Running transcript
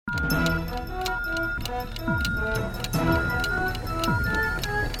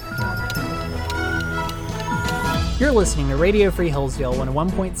You're listening to Radio Free Hillsdale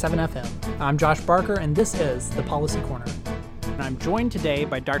 101.7 FM. I'm Josh Barker, and this is The Policy Corner. And I'm joined today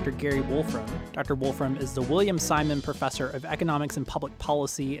by Dr. Gary Wolfram. Dr. Wolfram is the William Simon Professor of Economics and Public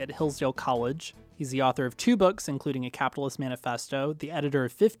Policy at Hillsdale College. He's the author of 2 books, including A Capitalist Manifesto, the editor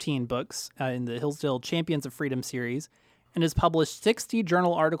of 15 books in the Hillsdale Champions of Freedom series, and has published 60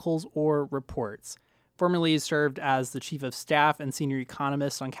 journal articles or reports. Formerly, he served as the Chief of Staff and Senior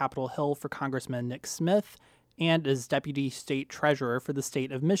Economist on Capitol Hill for Congressman Nick Smith, and as Deputy State Treasurer for the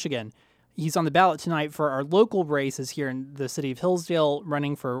state of Michigan. He's on the ballot tonight for our local races here in the city of Hillsdale,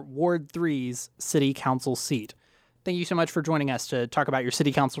 running for Ward 3's City Council seat. Thank you so much for joining us to talk about your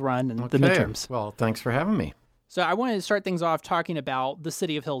City Council run and the midterms. Well, thanks for having me. So I wanted to start things off talking about the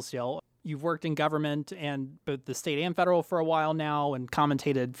city of Hillsdale. You've worked in government and both the state and federal for a while now and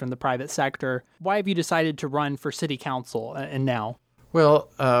commentated from the private sector. Why have you decided to run for City Council and now? Well,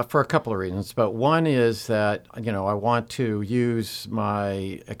 for a couple of reasons. But one is that, I want to use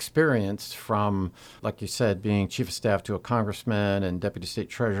my experience from, like you said, being chief of staff to a congressman and deputy state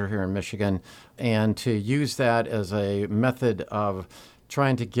treasurer here in Michigan, and to use that as a method of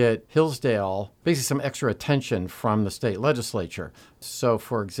trying to get Hillsdale basically some extra attention from the state legislature. So,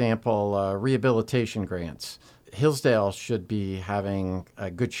 for example, rehabilitation grants. Hillsdale should be having a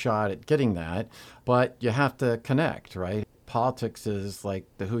good shot at getting that, but you have to connect, right? Politics is like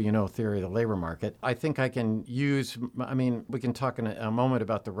the who-you-know theory of the labor market. I think I can use, we can talk in a moment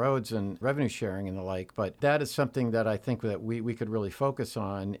about the roads and revenue sharing and the like, but that is something that I think that we could really focus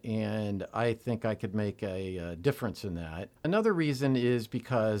on, and I think I could make a difference in that. Another reason is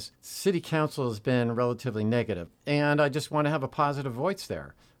because City Council has been relatively negative, and I just want to have a positive voice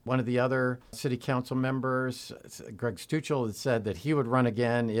there. One of the other city council members, Greg Stuchel, had said that he would run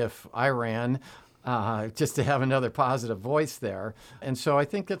again if I ran, just to have another positive voice there. And so I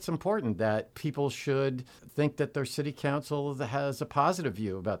think it's important that people should think that their city council has a positive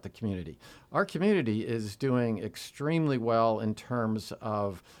view about the community. Our community is doing extremely well in terms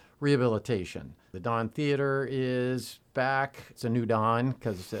of rehabilitation. The Dawn Theater is back. It's a new Dawn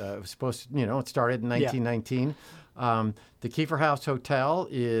because it was supposed to, it started in 1919. The Kiefer House Hotel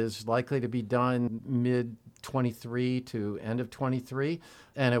is likely to be done mid-23 to end of 23.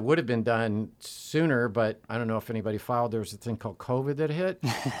 And it would have been done sooner, but I don't know if anybody followed. There was a thing called COVID that hit,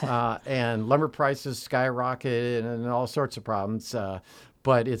 and lumber prices skyrocketed and all sorts of problems.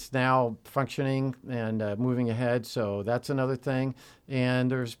 But it's now functioning and moving ahead, so that's another thing. And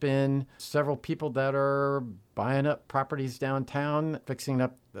there's been several people that are buying up properties downtown, fixing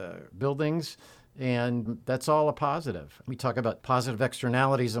up buildings, and that's all a positive. We talk about positive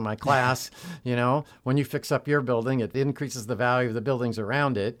externalities in my class. When you fix up your building, it increases the value of the buildings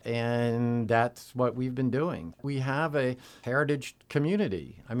around it, and that's what we've been doing. We have a heritage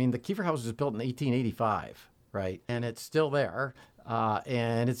community. The Kiefer House was built in 1885, right? And it's still there,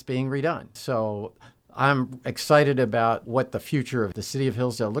 and it's being redone. So I'm excited about what the future of the city of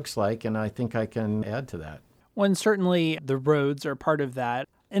Hillsdale looks like, and I think I can add to that. Well, and certainly the roads are part of that.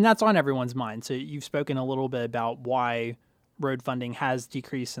 And that's on everyone's mind. So you've spoken a little bit about why road funding has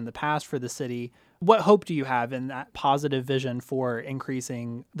decreased in the past for the city. What hope do you have in that positive vision for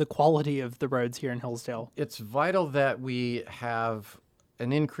increasing the quality of the roads here in Hillsdale? It's vital that we have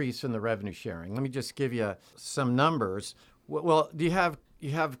an increase in the revenue sharing. Let me just give you some numbers. Well, you have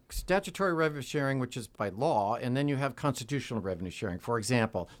statutory revenue sharing, which is by law, and then you have constitutional revenue sharing. For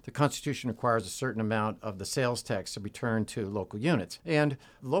example, the Constitution requires a certain amount of the sales tax to be returned to local units. And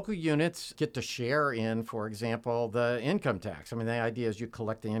local units get to share in, for example, the income tax. The idea is you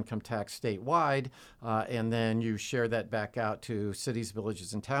collect the income tax statewide, and then you share that back out to cities,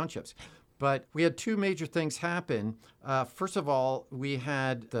 villages, and townships. But we had 2 major things happen. First of all, we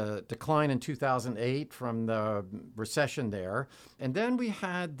had the decline in 2008 from the recession there. And then we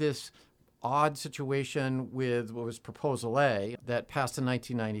had this odd situation with what was Proposal A that passed in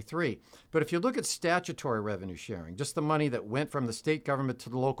 1993. But if you look at statutory revenue sharing, just the money that went from the state government to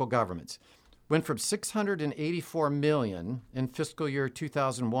the local governments, went from $684 million in fiscal year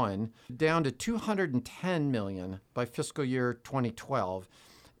 2001 down to $210 million by fiscal year 2012.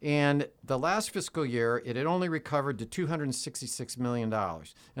 And the last fiscal year, it had only recovered to $266 million.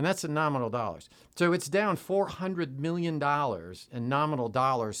 And that's in nominal dollars. So it's down $400 million in nominal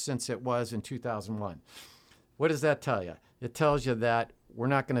dollars since it was in 2001. What does that tell you? It tells you that we're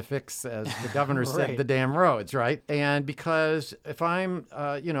not going to fix, as the governor said, Right. the damn roads, right? And because if I'm,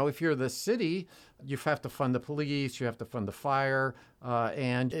 if you're the city, you have to fund the police, you have to fund the fire,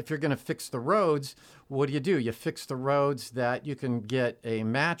 and if you're going to fix the roads, what do? You fix the roads that you can get a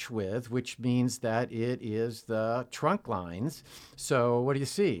match with, which means that it is the trunk lines. So what do you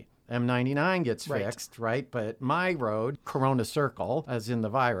see? M99 gets fixed, right? But my road, Corona Circle, as in the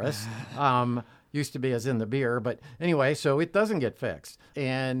virus, used to be as in the beer. But anyway, so it doesn't get fixed.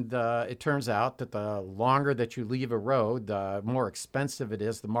 And it turns out that the longer that you leave a road, the more expensive it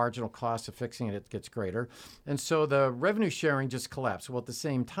is. The marginal cost of fixing it gets greater. And so the revenue sharing just collapsed. Well, at the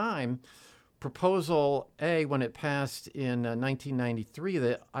same time, Proposal A, when it passed in 1993,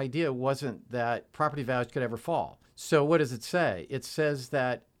 the idea wasn't that property values could ever fall. So what does it say? It says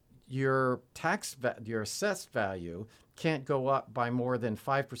that your assessed value can't go up by more than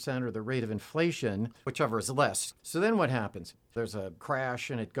 5% or the rate of inflation, whichever is less. So then what happens? There's a crash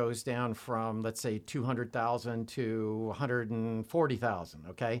and it goes down from, let's say, 200,000 to 140,000,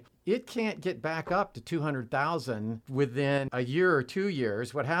 okay? It can't get back up to 200,000 within a year or 2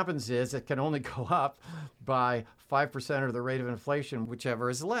 years. What happens is it can only go up by 5% or the rate of inflation, whichever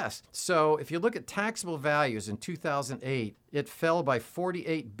is less. So if you look at taxable values in 2008, it fell by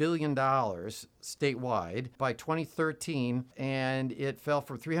 $48 billion statewide by 2013, and it fell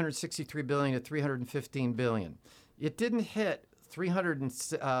from $363 billion to $315 billion. It didn't hit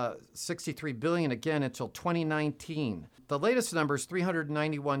 $363 billion again until 2019. The latest number is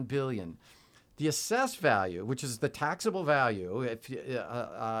 $391 billion. The assessed value, which is the taxable value,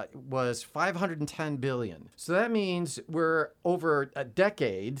 was $510 billion. So that means we're over a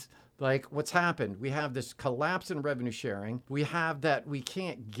decade. Like, what's happened? We have this collapse in revenue sharing. We have that we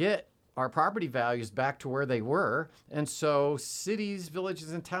can't get our property values back to where they were. And so cities,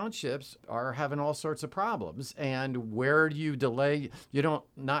 villages, and townships are having all sorts of problems. And where do you delay? You don't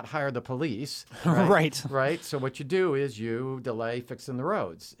not hire the police. Right? Right. So what you do is you delay fixing the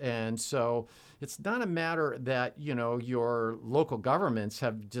roads. And so it's not a matter that, your local governments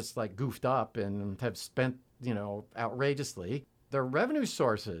have just like goofed up and have spent, outrageously. The revenue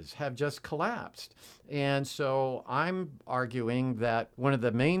sources have just collapsed. And so I'm arguing that one of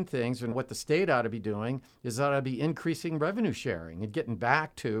the main things and what the state ought to be doing is ought to be increasing revenue sharing and getting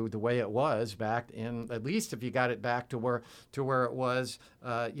back to the way it was back in, at least if you got it back to where it was,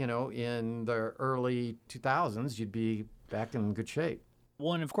 in the early 2000s, you'd be back in good shape.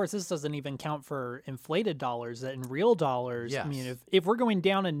 Well, and of course, this doesn't even count for inflated dollars. That in real dollars, yes. I mean, if we're going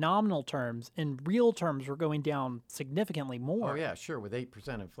down in nominal terms, in real terms, we're going down significantly more. Oh, yeah, sure. With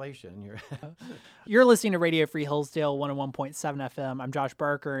 8% inflation, You're listening to Radio Free Hillsdale 101.7 FM. I'm Josh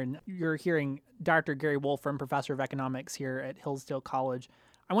Barker, and you're hearing Dr. Gary Wolfram, professor of economics here at Hillsdale College.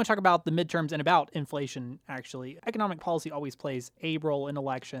 I want to talk about the midterms and about inflation, actually. Economic policy always plays a role in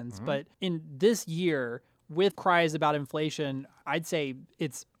elections, but in this year, with cries about inflation, I'd say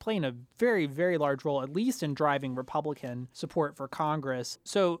it's playing a very, very large role, at least in driving Republican support for Congress.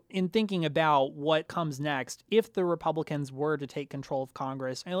 So in thinking about what comes next, if the Republicans were to take control of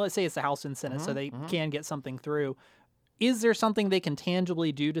Congress, and let's say it's the House and Senate, so they can get something through, is there something they can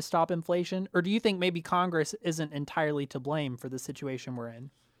tangibly do to stop inflation? Or do you think maybe Congress isn't entirely to blame for the situation we're in?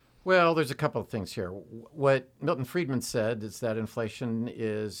 Well, there's a couple of things here. What Milton Friedman said is that inflation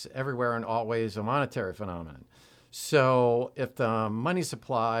is everywhere and always a monetary phenomenon. So if the money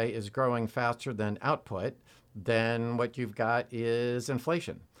supply is growing faster than output, then what you've got is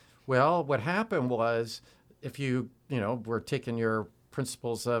inflation. Well, what happened was if you were taking your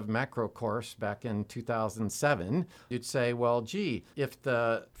principles of macro course back in 2007, you'd say, well, gee, if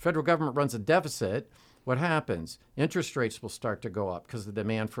the federal government runs a deficit, what happens? Interest rates will start to go up because the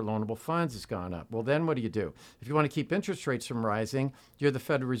demand for loanable funds has gone up. Well, then what do? If you want to keep interest rates from rising, you're the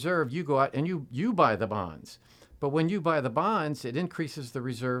Federal Reserve, you go out and you buy the bonds. But when you buy the bonds, it increases the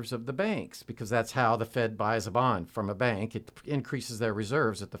reserves of the banks because that's how the Fed buys a bond from a bank. It increases their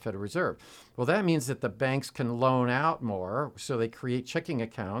reserves at the Federal Reserve. Well, that means that the banks can loan out more, so they create checking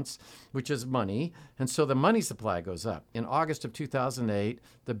accounts, which is money, and so the money supply goes up. In August of 2008,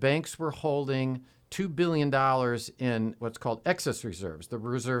 the banks were holding $2 billion in what's called excess reserves, the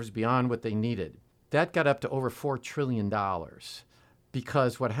reserves beyond what they needed. That got up to over $4 trillion.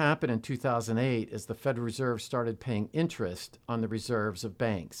 Because what happened in 2008 is the Federal Reserve started paying interest on the reserves of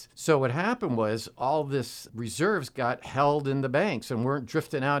banks. So what happened was all this reserves got held in the banks and weren't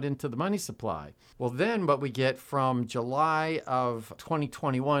drifting out into the money supply. Well, then what we get from July of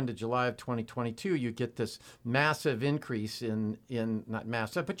 2021 to July of 2022, you get this massive increase in not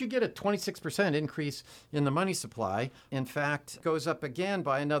massive, but you get a 26% increase in the money supply. In fact, it goes up again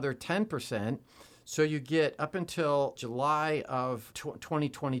by another 10%. So you get up until July of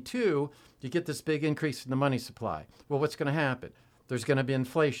 2022, you get this big increase in the money supply. Well, what's going to happen? There's going to be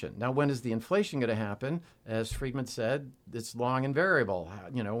inflation. Now, when is the inflation going to happen? As Friedman said, it's long and variable,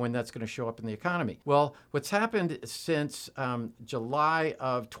 when that's going to show up in the economy. Well, what's happened since July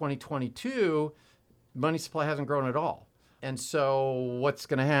of 2022, money supply hasn't grown at all. And so what's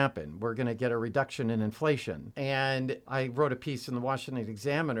going to happen? We're going to get a reduction in inflation. And I wrote a piece in the Washington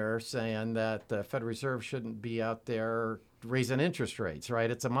Examiner saying that the Federal Reserve shouldn't be out there raising interest rates, right?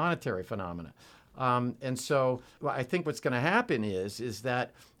 It's a monetary phenomenon. And so I think what's going to happen is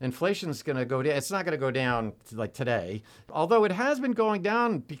that inflation is going to go down. It's not going to go down like today, although it has been going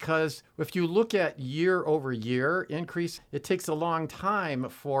down because if you look at year over year increase, it takes a long time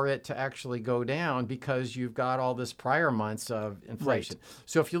for it to actually go down because you've got all this prior months of inflation. Right.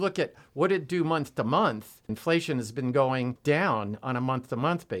 So if you look at what it do month to month, inflation has been going down on a month to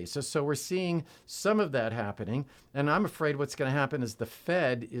month basis. So we're seeing some of that happening. And I'm afraid what's going to happen is the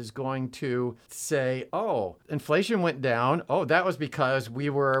Fed is going to say, oh, inflation went down. Oh, that was because we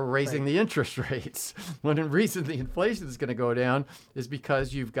were raising the interest rates. When the reason the inflation is going to go down is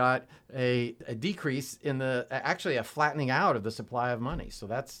because you've got a decrease in actually a flattening out of the supply of money. So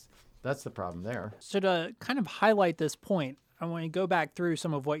that's the problem there. So to kind of highlight this point, I want to go back through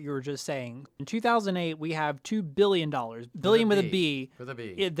some of what you were just saying. In 2008, we have $2 billion, billion with a B,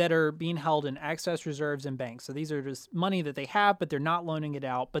 that are being held in excess reserves in banks. So these are just money that they have, but they're not loaning it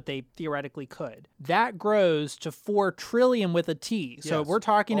out, but they theoretically could. That grows to $4 trillion with a T. So we're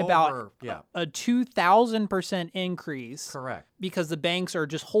talking about a 2,000% increase. Correct. Because the banks are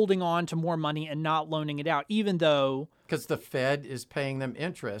just holding on to more money and not loaning it out, even though... Because the Fed is paying them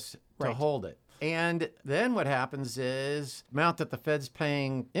interest to hold it. And then what happens is the amount that the Fed's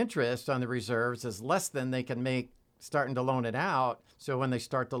paying interest on the reserves is less than they can make starting to loan it out. So when they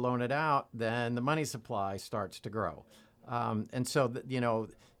start to loan it out, then the money supply starts to grow. And so,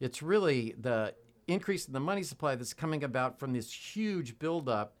 it's really the increase in the money supply that's coming about from this huge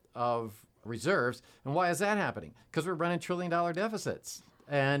buildup of reserves. And why is that happening? Because we're running $1 trillion deficits.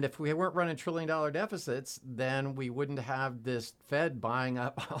 And if we weren't running $1 trillion deficits, then we wouldn't have this Fed buying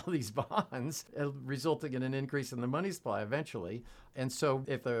up all these bonds, resulting in an increase in the money supply eventually. And so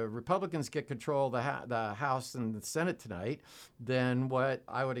if the Republicans get control of the House and the Senate tonight, then what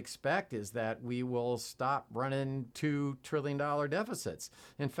I would expect is that we will stop running $2 trillion deficits.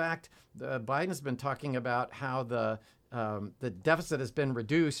 In fact, Biden has been talking about how the deficit has been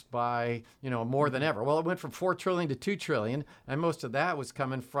reduced by, more than ever. Well, it went from $4 trillion to $2 trillion, and most of that was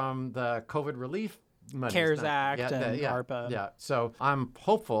coming from the COVID relief money. CARES Act and ARPA. Yeah. So I'm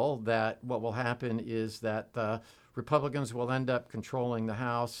hopeful that what will happen is that the Republicans will end up controlling the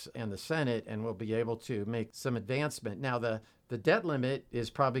House and the Senate and will be able to make some advancement. Now, the debt limit is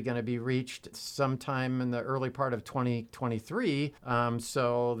probably going to be reached sometime in the early part of 2023,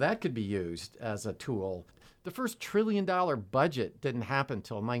 so that could be used as a tool. The first $1 trillion budget didn't happen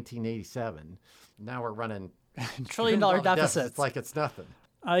until 1987. Now we're running $1 trillion deficits. Like it's nothing.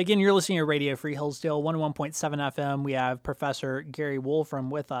 Again, you're listening to Radio Free Hillsdale, 101.7 FM. We have Professor Gary Wolfram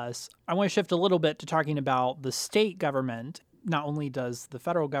with us. I want to shift a little bit to talking about the state government. Not only does the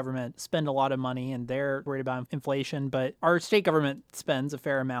federal government spend a lot of money and they're worried about inflation, but our state government spends a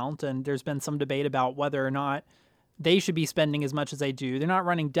fair amount, and there's been some debate about whether or not they should be spending as much as they do. They're not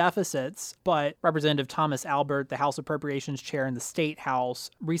running deficits, but Representative Thomas Albert, the House Appropriations Chair in the State House,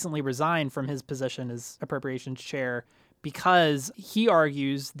 recently resigned from his position as Appropriations Chair because he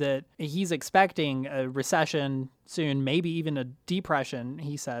argues that he's expecting a recession soon, maybe even a depression,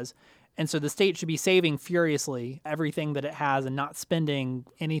 he says. And so the state should be saving furiously everything that it has and not spending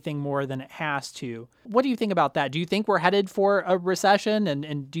anything more than it has to. What do you think about that? Do you think we're headed for a recession?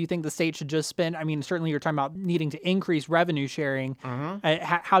 And do you think the state should just spend? I mean, certainly you're talking about needing to increase revenue sharing.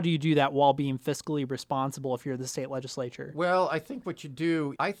 How do you do that while being fiscally responsible if you're the state legislature? Well, I think what you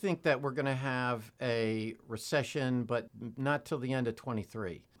do, I think that we're going to have a recession, but not till the end of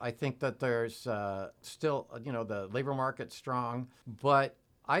 23. I think that there's still, the labor market's strong, but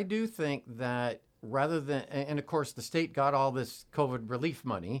I do think that rather than, and of course the state got all this COVID relief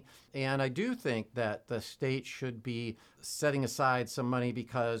money, and I do think that the state should be setting aside some money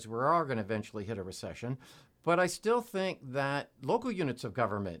because we're all going to eventually hit a recession. But I still think that local units of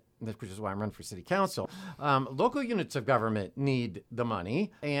government, which is why I'm running for city council, local units of government need the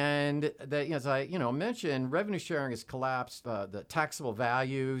money. And that, as I mentioned, revenue sharing has collapsed. The taxable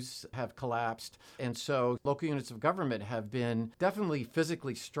values have collapsed. And so local units of government have been definitely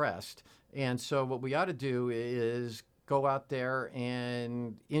physically stressed. And so what we ought to do is go out there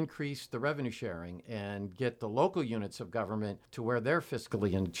and increase the revenue sharing and get the local units of government to where they're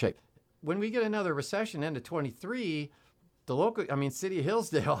fiscally in shape. when we get another recession into 23, city of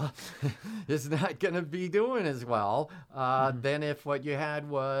Hillsdale is not going to be doing as well than if what you had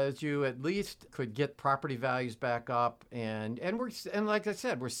was you at least could get property values back up, and like I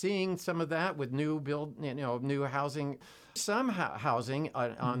said, we're seeing some of that with new housing, some housing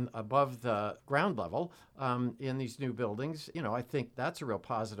on above the ground level in these new buildings. I think that's a real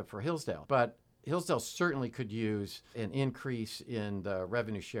positive for Hillsdale, but Hillsdale certainly could use an increase in the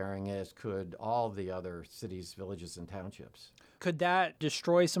revenue sharing, as could all the other cities, villages, and townships. Could that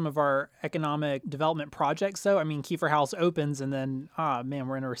destroy some of our economic development projects, though? I mean, Kiefer House opens and then,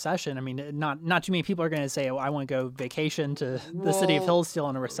 we're in a recession. I mean, not too many people are going to say, I want to go vacation to the city of Hillsdale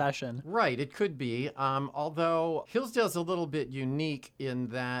in a recession. Right, it could be. Although Hillsdale's a little bit unique in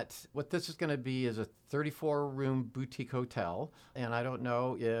that what this is going to be is a 34-room boutique hotel. And I don't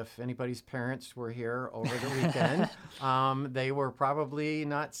know if anybody's parents were here over the weekend. They were probably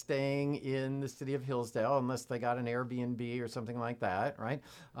not staying in the city of Hillsdale unless they got an Airbnb or something like that, right?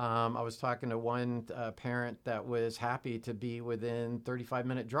 I was talking to one parent that was happy to be within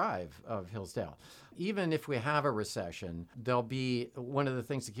 35-minute drive of Hillsdale. Even if we have a recession, there'll be one of the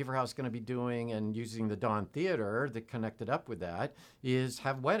things the Kiefer House is going to be doing and using the Dawn Theater that connected up with that is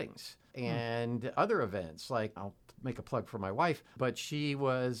have weddings and other events. Like, I'll make a plug for my wife, but she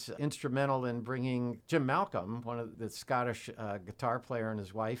was instrumental in bringing Jim Malcolm, one of the Scottish guitar player, and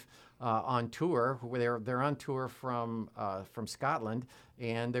his wife on tour. They're on tour from Scotland,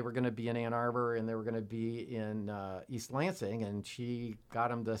 and they were going to be in Ann Arbor and they were going to be in East Lansing, and she got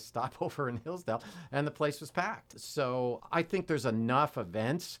them to stop over in Hillsdale, and the place was packed. So I think there's enough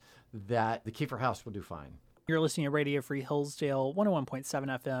events that the Kiefer House will do fine. You're listening to Radio Free Hillsdale,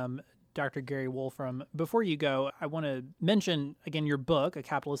 101.7 FM. Dr. Gary Wolfram. Before you go, I want to mention, again, your book, A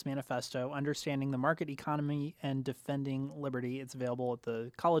Capitalist Manifesto, Understanding the Market Economy and Defending Liberty. It's available at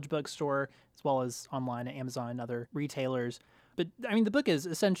the college bookstore as well as online at Amazon and other retailers. But, I mean, the book is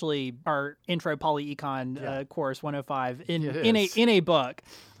essentially our intro poly-econ course 105 in a book.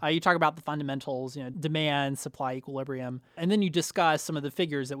 You talk about the fundamentals, demand, supply, equilibrium, and then you discuss some of the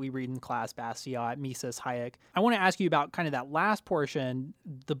figures that we read in class, Bastiat, Mises, Hayek. I want to ask you about kind of that last portion.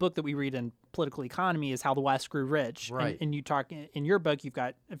 The book that we read in Political Economy is How the West Grew Rich. Right. And you talk in your book, you've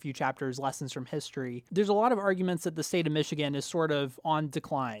got a few chapters, Lessons from History. There's a lot of arguments that the state of Michigan is sort of on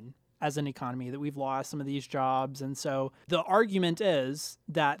decline as an economy, that we've lost some of these jobs. And so the argument is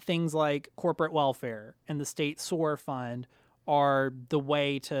that things like corporate welfare and the state SOAR fund are the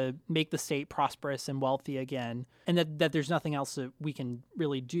way to make the state prosperous and wealthy again, and that there's nothing else that we can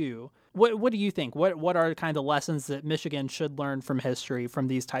really do. What do you think? What are kind of the lessons that Michigan should learn from history from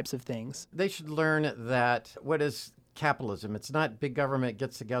these types of things? They should learn that what is capitalism? It's not big government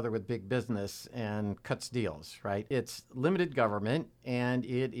gets together with big business and cuts deals, right? It's limited government, and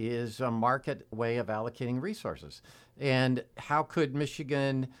it is a market way of allocating resources. And how could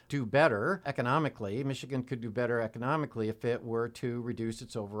Michigan do better economically? Michigan could do better economically if it were to reduce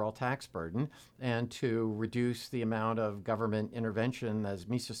its overall tax burden and to reduce the amount of government intervention, as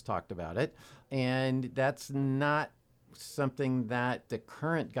Mises talked about it. And that's not something that the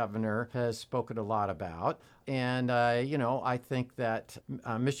current governor has spoken a lot about. And, I think that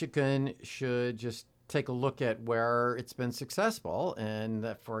Michigan should just take a look at where it's been successful.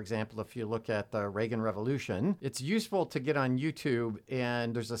 And for example, if you look at the Reagan Revolution, it's useful to get on YouTube,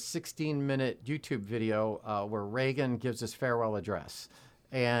 and there's a 16-minute YouTube video where Reagan gives his farewell address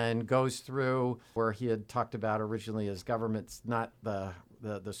and goes through where he had talked about originally as government's not the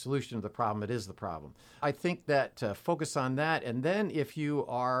solution to the problem, it is the problem. I think that focus on that. And then if you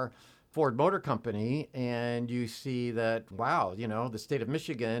are Ford Motor Company and you see that, wow, the state of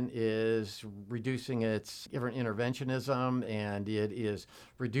Michigan is reducing its interventionism and it is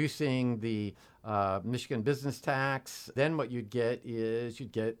reducing the Michigan business tax, then what you'd get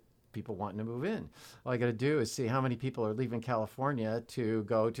people wanting to move in. All you got to do is see how many people are leaving California to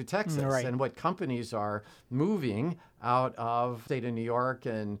go to Texas, right, and what companies are moving out of the state of New York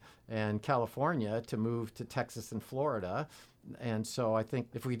and California to move to Texas and Florida. And so I think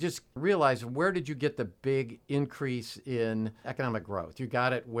if we just realize, where did you get the big increase in economic growth? You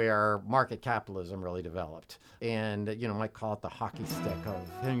got it where market capitalism really developed. And, might call it the hockey stick of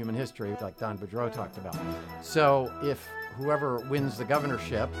human history, like Don Boudreau talked about. So if whoever wins the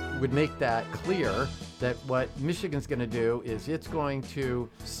governorship would make that clear, that what Michigan's going to do is it's going to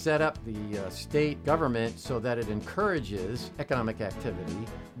set up the state government so that it encourages economic activity,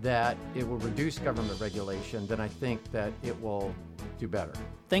 that it will reduce government regulation, then I think that it will do better.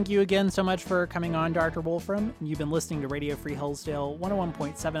 Thank you again so much for coming on, Dr. Wolfram. You've been listening to Radio Free Hillsdale,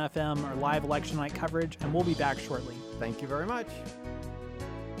 101.7 FM, our live election night coverage, and we'll be back shortly. Thank you very much.